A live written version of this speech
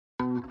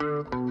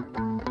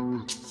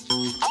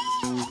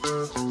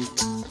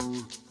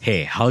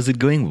Hey, how's it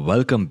going?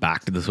 Welcome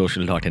back to the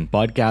Social.in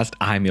podcast.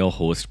 I'm your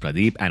host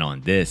Pradeep, and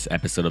on this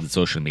episode of the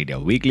Social Media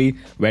Weekly,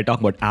 we're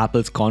talking about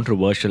Apple's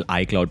controversial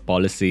iCloud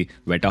policy,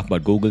 we're talking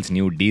about Google's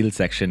new deal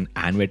section,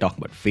 and we're talking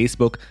about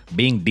Facebook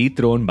being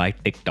dethroned by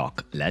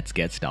TikTok. Let's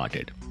get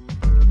started.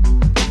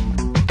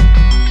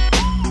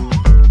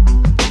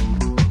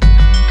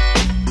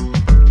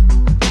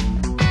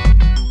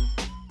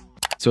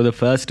 So the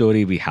first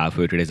story we have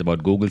for you today is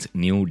about Google's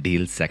new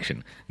deals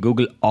section.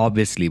 Google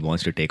obviously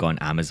wants to take on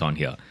Amazon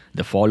here.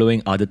 The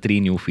following are the three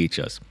new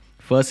features.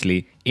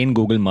 Firstly, in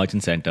Google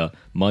Merchant Center,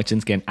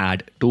 merchants can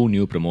add two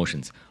new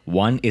promotions.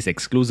 One is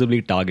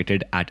exclusively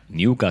targeted at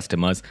new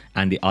customers,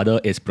 and the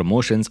other is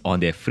promotions on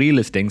their free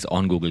listings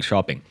on Google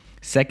Shopping.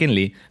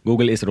 Secondly,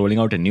 Google is rolling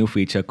out a new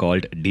feature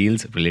called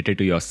Deals Related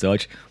to Your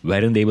Search,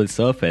 wherein they will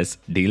surface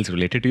deals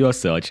related to your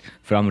search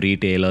from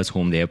retailers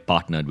whom they have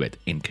partnered with,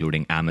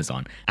 including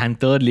Amazon. And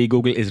thirdly,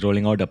 Google is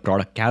rolling out a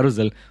product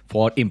carousel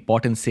for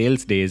important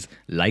sales days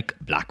like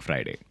Black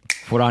Friday.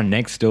 For our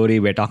next story,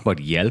 we're talking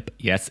about Yelp.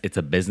 Yes, it's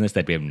a business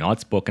that we have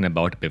not spoken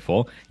about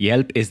before.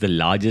 Yelp is the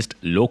largest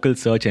local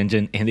search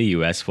engine in the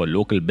US for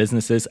local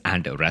businesses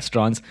and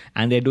restaurants,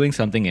 and they're doing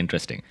something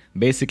interesting.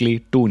 Basically,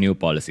 two new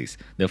policies.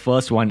 The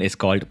first one is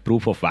called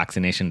proof of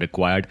vaccination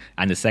required,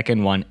 and the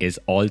second one is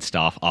all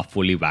staff are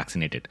fully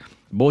vaccinated.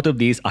 Both of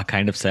these are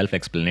kind of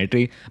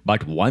self-explanatory,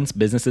 but once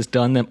businesses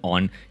turn them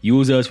on,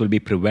 users will be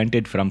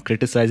prevented from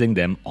criticizing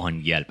them on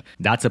Yelp.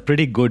 That's a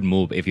pretty good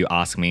move if you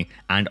ask me.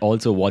 And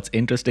also what's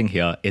interesting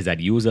here is that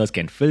users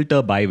can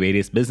filter by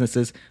various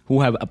businesses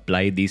who have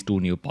applied these two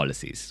new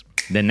policies.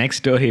 The next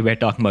story, we're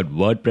talking about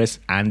WordPress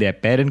and their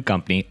parent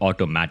company,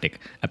 Automattic.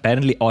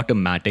 Apparently,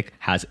 Automattic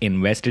has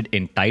invested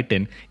in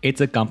Titan.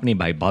 It's a company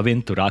by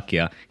Bhavin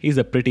Turakia. He's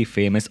a pretty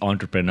famous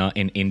entrepreneur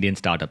in Indian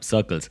startup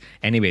circles.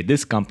 Anyway,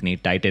 this company,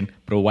 Titan,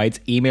 provides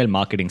email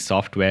marketing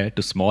software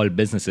to small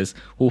businesses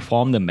who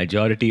form the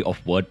majority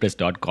of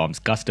WordPress.com's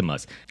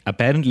customers.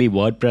 Apparently,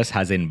 WordPress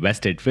has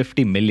invested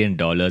 $50 million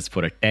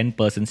for a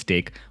 10%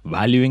 stake,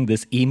 valuing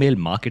this email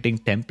marketing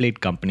template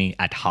company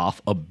at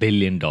 $500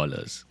 million.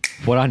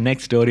 For our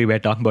next story, we're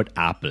talking about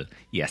Apple.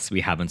 Yes, we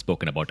haven't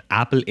spoken about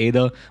Apple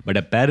either, but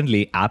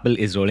apparently Apple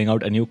is rolling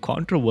out a new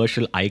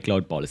controversial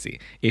iCloud policy.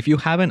 If you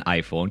have an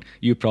iPhone,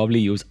 you probably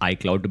use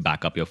iCloud to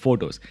back up your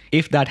photos.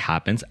 If that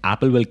happens,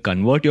 Apple will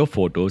convert your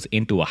photos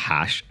into a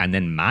hash and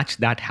then match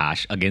that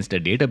hash against a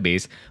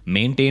database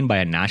maintained by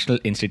a national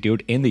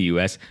institute in the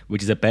US,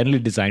 which is apparently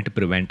designed to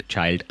prevent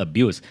child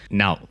abuse.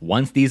 Now,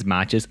 once these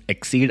matches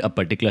exceed a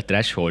particular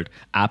threshold,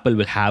 Apple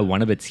will have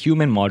one of its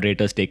human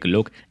moderators take a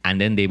look and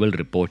then they will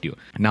report you.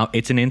 Now,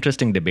 it's an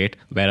interesting debate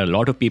where a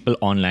lot of people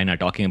online are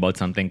talking about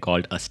something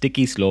called a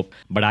sticky slope,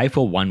 but I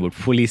for one would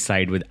fully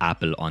side with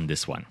Apple on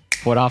this one.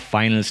 For our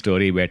final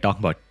story, we're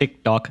talking about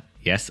TikTok.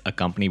 Yes, a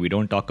company we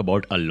don't talk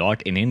about a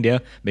lot in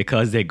India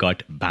because they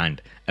got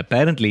banned.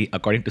 Apparently,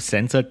 according to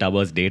Sensor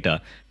Tower's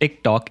data,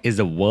 TikTok is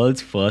the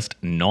world's first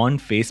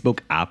non-Facebook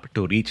app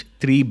to reach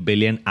 3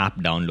 billion app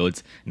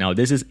downloads. Now,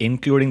 this is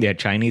including their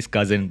Chinese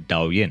cousin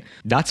Douyin.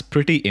 That's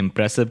pretty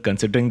impressive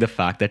considering the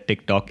fact that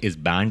TikTok is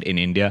banned in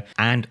India.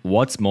 And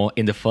what's more,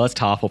 in the first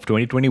half of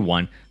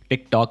 2021,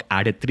 TikTok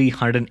added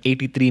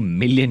 383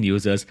 million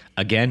users,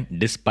 again,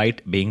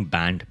 despite being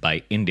banned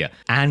by India.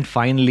 And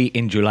finally,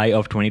 in July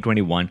of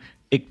 2021,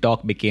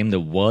 TikTok became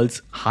the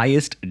world's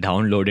highest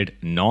downloaded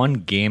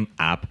non-game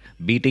app,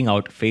 beating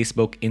out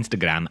Facebook,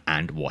 Instagram,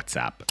 and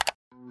WhatsApp.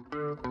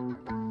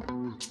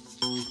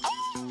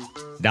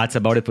 That's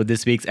about it for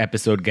this week's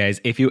episode, guys.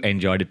 If you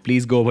enjoyed it,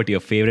 please go over to your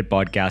favorite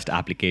podcast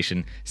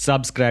application,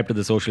 subscribe to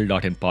the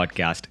Social.in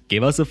podcast,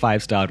 give us a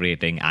 5-star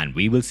rating, and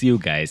we will see you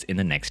guys in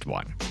the next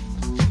one.